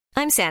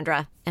I'm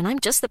Sandra, and I'm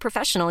just the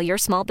professional your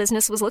small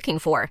business was looking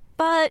for.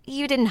 But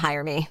you didn't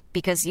hire me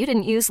because you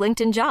didn't use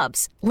LinkedIn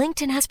Jobs.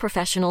 LinkedIn has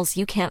professionals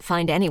you can't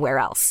find anywhere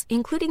else,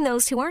 including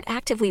those who aren't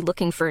actively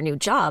looking for a new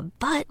job,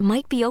 but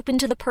might be open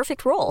to the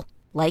perfect role,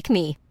 like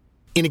me.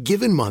 In a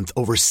given month,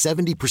 over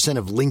 70%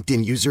 of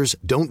LinkedIn users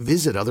don't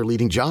visit other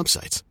leading job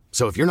sites.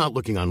 So if you're not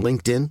looking on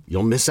LinkedIn,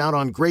 you'll miss out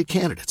on great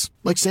candidates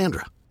like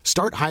Sandra.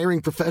 Start hiring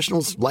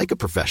professionals like a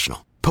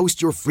professional. Post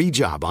your free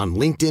job on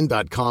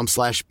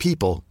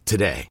linkedin.com/people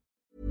today.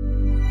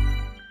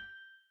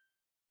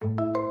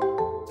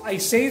 I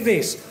say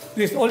this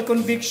with all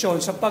conviction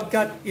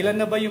sapagkat ilan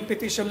na ba yung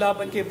petition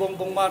laban kay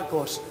Bongbong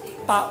Marcos?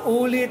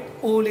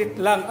 Paulit-ulit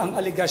lang ang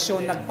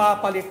aligasyon,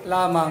 nagpapalit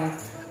lamang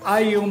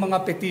ay yung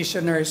mga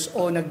petitioners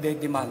o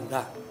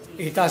nagdedemanda.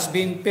 It has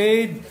been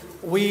paid.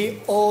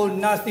 We owe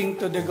nothing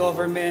to the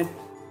government.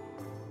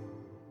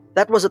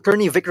 That was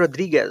Attorney Vic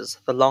Rodriguez,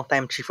 the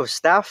longtime chief of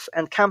staff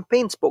and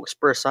campaign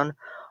spokesperson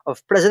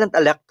of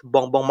President-elect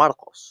Bongbong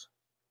Marcos.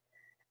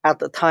 At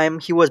the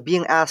time, he was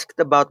being asked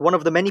about one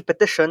of the many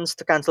petitions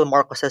to cancel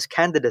Marcos's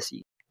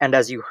candidacy. And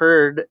as you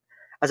heard,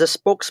 as a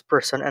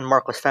spokesperson and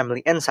Marcos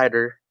family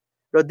insider,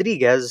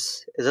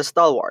 Rodriguez is a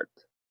stalwart.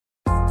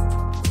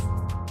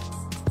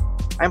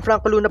 I'm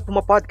Franco Luna,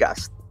 Puma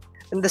Podcast.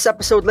 In this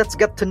episode, let's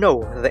get to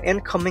know the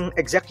incoming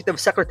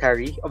Executive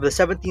Secretary of the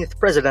 17th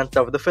President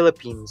of the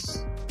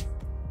Philippines.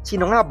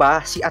 Sino nga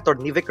ba si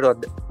Atty. Vic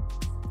Rod?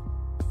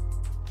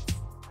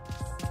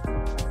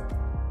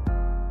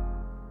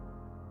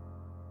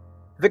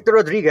 Victor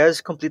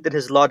Rodriguez completed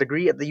his law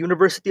degree at the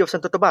University of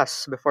Santo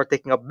Tomas before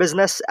taking up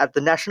business at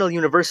the National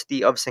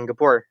University of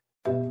Singapore.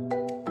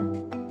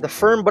 The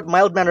firm but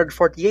mild-mannered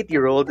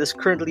 48-year-old is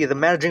currently the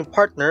managing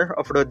partner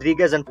of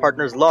Rodriguez and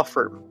Partners law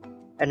firm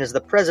and is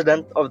the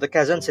president of the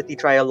Quezon City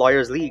Trial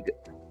Lawyers League.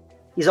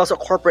 He's also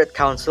corporate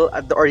counsel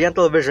at the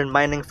Oriental Vision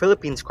Mining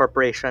Philippines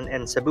Corporation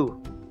in Cebu.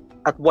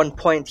 At one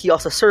point, he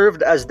also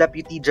served as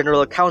Deputy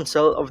General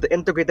Counsel of the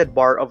Integrated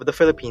Bar of the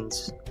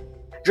Philippines.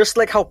 Just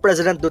like how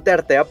President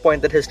Duterte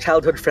appointed his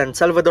childhood friend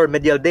Salvador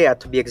Medialdea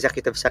to be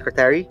Executive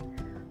Secretary,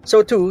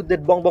 so too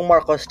did Bongbong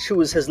Marcos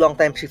choose his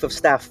longtime Chief of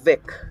Staff,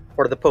 Vic,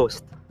 for the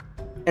post.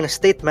 In a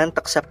statement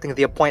accepting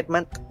the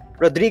appointment,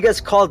 Rodriguez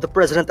called the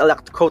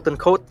President-elect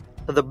quote-unquote,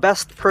 the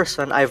best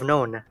person I've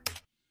known.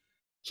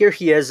 Here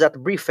he is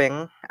at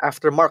briefing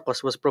after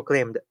Marcos was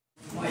proclaimed.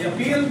 I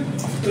appeal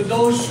to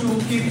those who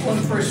keep on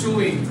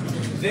pursuing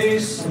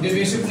this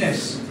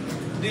divisiveness.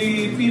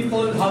 The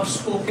people have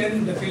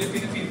spoken, the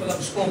Filipino people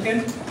have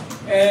spoken,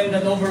 and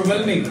an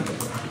overwhelming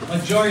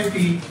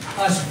majority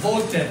has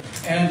voted.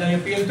 And I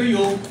appeal to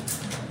you,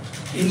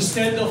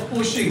 instead of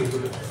pushing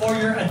for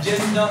your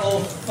agenda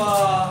of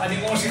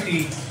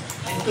animosity,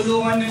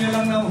 tulungan nyo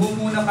lang na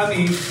humuna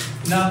kami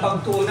na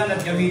pagtuunan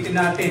at gamitin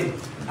natin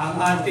ang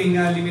ating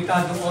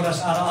limitadong oras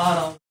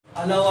araw-araw.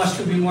 Allow us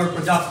to be more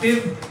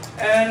productive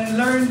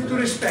and learn to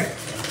respect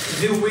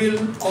the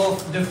will of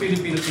the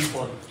Filipino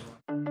people.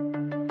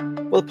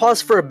 We'll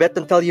pause for a bit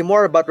and tell you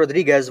more about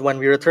Rodriguez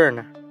when we return.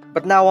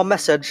 But now a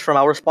message from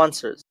our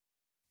sponsors.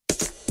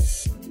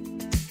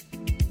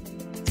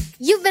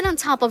 You've been on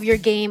top of your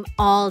game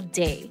all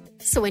day.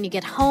 So when you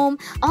get home,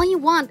 all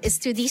you want is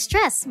to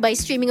de-stress by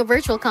streaming a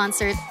virtual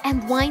concert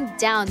and wind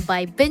down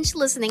by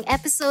binge-listening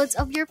episodes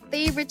of your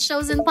favorite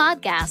shows and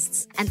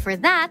podcasts. And for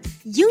that,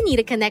 you need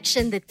a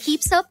connection that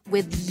keeps up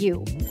with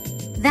you.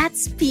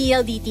 That's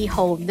PLDT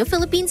Home, the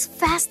Philippines'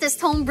 fastest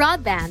home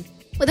broadband.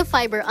 With a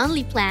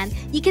fiber-only plan,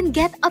 you can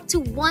get up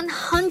to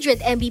 100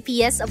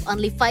 Mbps of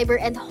only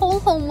fiber and whole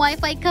home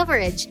Wi-Fi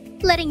coverage,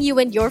 letting you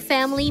and your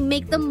family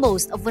make the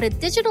most of what a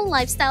digital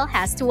lifestyle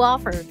has to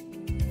offer.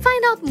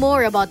 Find out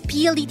more about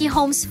PLDT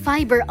Home's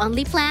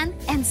fiber-only plan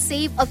and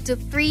save up to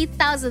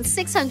 3,600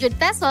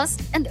 pesos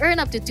and earn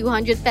up to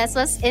 200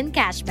 pesos in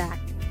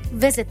cashback.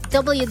 Visit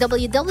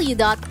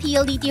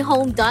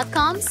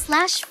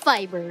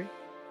www.pldthome.com/fiber.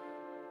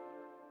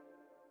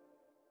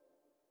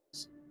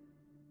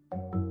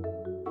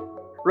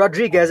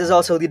 Rodriguez is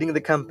also leading the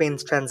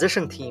campaign's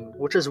transition team,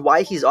 which is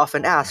why he's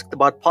often asked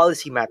about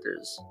policy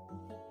matters.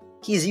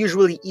 He's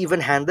usually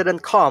even-handed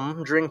and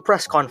calm during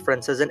press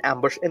conferences and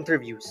ambush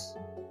interviews.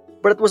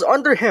 But it was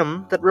under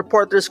him that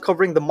reporters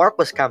covering the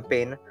Marcos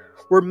campaign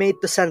were made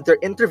to send their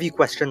interview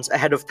questions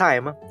ahead of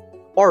time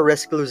or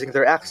risk losing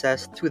their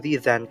access to the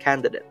then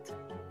candidate.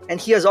 And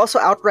he has also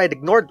outright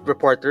ignored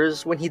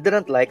reporters when he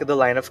didn't like the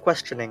line of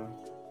questioning.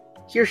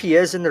 Here he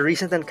is in a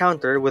recent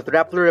encounter with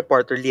Rappler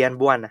reporter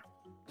Lian Buana.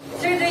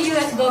 Sir, the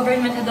U.S.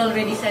 government had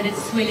already said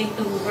it's willing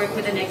to work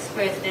with the next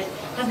president.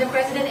 Has the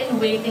president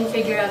in waiting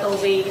figure out a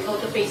way how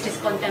to face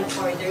his contempt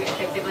order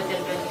effective until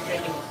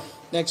 2021?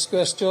 Next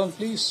question,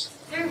 please.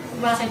 Sir,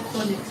 bakit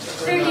po?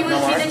 Sir, he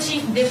will be the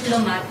chief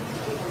diplomat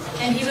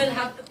and he will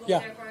have to go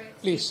there for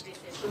please.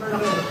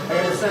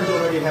 I understand you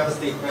already have a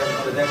statement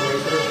on the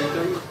Declaration of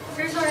Victory.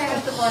 Sir, sorry, I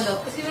have to follow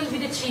up because he will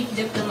be the chief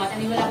diplomat and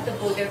he will have to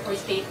go there for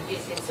state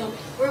visits. So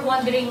we're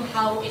wondering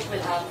how it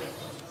will happen.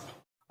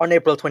 On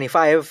April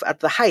 25, at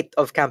the height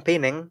of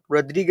campaigning,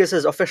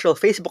 Rodriguez's official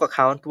Facebook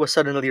account was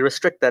suddenly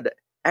restricted,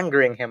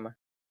 angering him.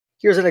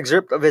 Here's an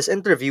excerpt of his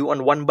interview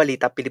on One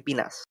Balita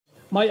Pilipinas.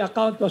 My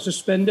account was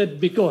suspended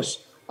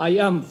because I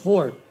am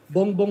for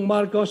Bongbong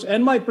Marcos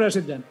and my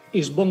president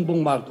is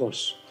Bongbong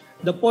Marcos.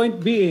 The point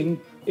being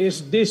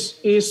is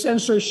this is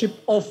censorship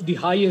of the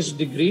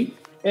highest degree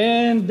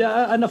and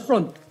an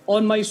affront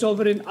on my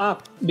sovereign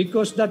act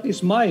because that is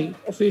my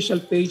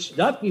official page,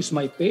 that is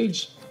my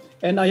page,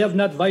 and I have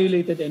not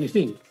violated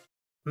anything.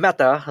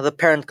 Meta, the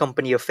parent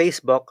company of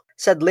Facebook,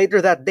 said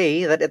later that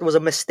day that it was a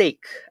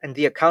mistake and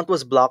the account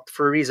was blocked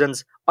for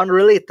reasons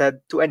unrelated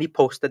to any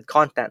posted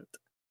content.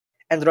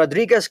 And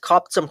Rodriguez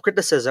copped some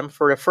criticism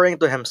for referring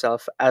to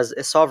himself as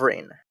a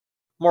sovereign.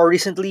 More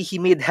recently, he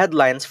made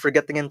headlines for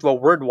getting into a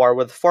word war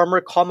with former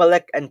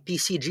COMELEC and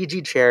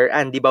PCGG chair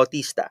Andy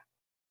Bautista.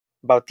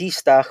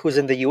 Bautista, who's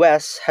in the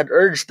US, had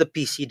urged the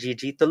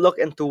PCGG to look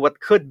into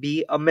what could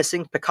be a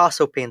missing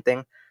Picasso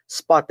painting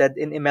spotted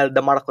in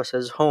Imelda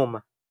Marcos's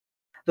home.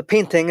 The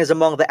painting is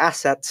among the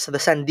assets the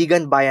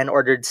Sandigan Bayan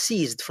ordered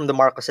seized from the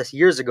Marcoses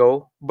years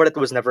ago, but it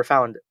was never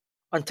found.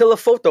 Until a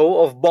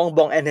photo of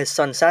Bongbong and his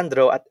son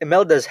Sandro at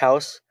Imelda's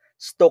house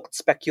stoked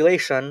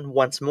speculation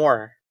once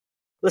more.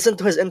 Listen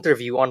to his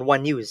interview on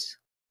One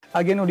News.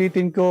 Again,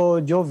 ulitin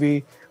ko,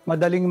 Jovi,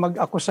 madaling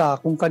mag-akusa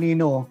kung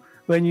kanino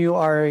when you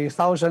are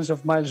thousands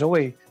of miles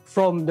away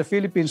from the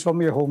Philippines,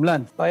 from your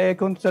homeland. Kaya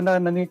kung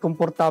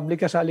komportable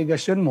ka sa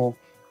aligasyon mo,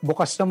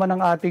 bukas naman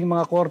ang ating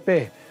mga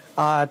korte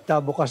at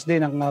bukas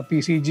din ang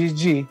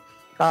PCGG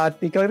at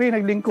ikaw rin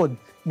naglingkod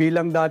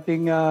bilang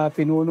dating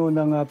pinuno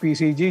ng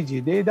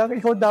PCGG.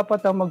 Ikaw dapat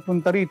ang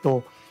magpunta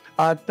rito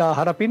at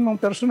harapin mong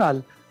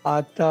personal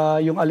at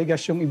yung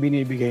aligasyong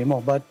ibinibigay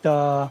mo. But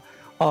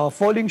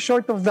falling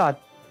short of that,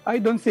 I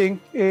don't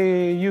think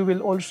you will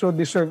also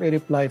deserve a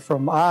reply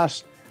from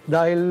us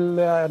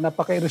dahil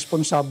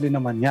napaka-irresponsable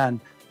naman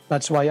yan.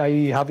 That's why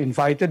I have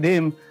invited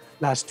him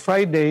last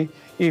Friday.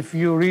 If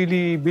you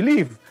really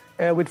believe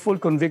with full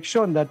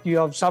conviction that you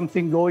have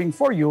something going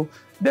for you,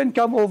 then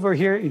come over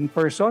here in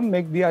person,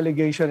 make the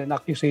allegation and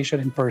accusation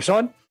in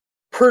person.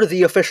 Per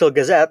the official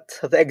gazette,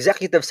 the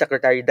executive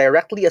secretary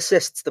directly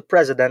assists the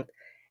president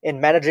in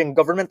managing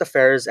government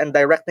affairs and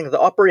directing the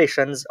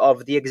operations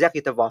of the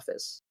executive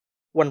office.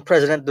 When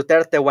President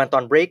Duterte went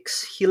on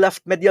breaks, he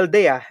left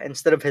Medialdea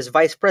instead of his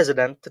vice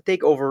president to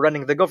take over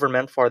running the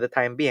government for the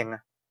time being.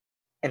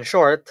 In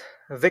short,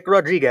 Vic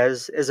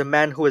Rodriguez is a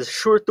man who is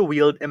sure to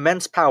wield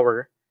immense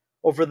power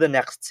over the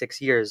next 6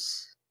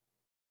 years.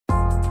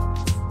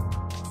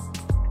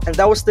 And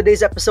that was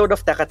today's episode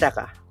of Teka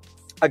Teka.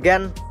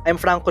 Again, I'm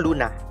Franco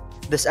Luna.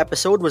 This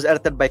episode was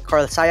edited by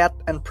Carl Sayat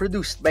and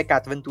produced by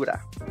Kat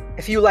Ventura.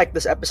 If you like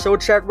this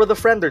episode, share it with a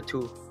friend or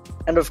two.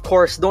 And of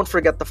course, don't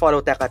forget to follow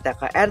Teka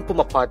Teka and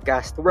Puma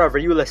Podcast wherever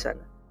you listen.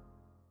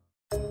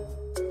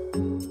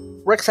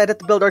 We're excited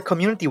to build our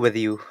community with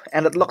you,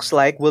 and it looks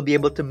like we'll be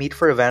able to meet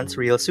for events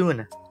real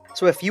soon.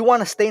 So if you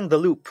want to stay in the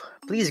loop,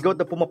 please go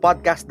to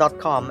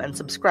pumapodcast.com and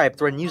subscribe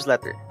to our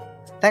newsletter.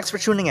 Thanks for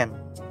tuning in.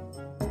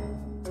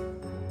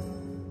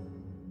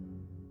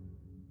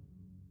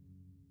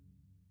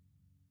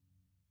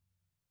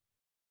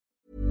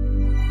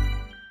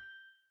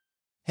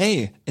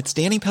 Hey, it's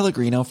Danny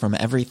Pellegrino from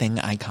Everything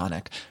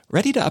Iconic.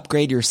 Ready to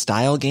upgrade your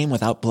style game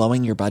without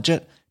blowing your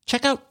budget?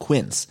 Check out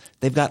Quince.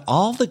 They've got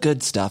all the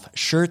good stuff,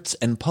 shirts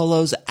and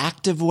polos,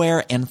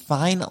 activewear, and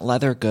fine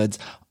leather goods,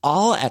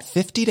 all at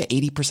 50 to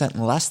 80%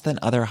 less than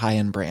other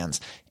high-end brands.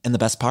 And the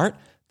best part?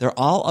 They're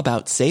all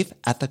about safe,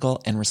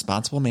 ethical, and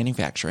responsible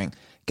manufacturing.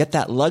 Get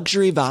that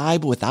luxury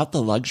vibe without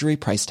the luxury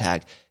price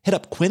tag. Hit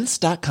up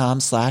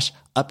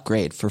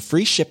quince.com/upgrade for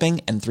free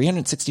shipping and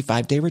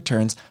 365-day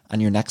returns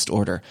on your next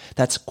order.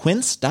 That's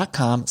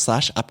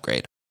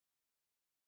quince.com/upgrade.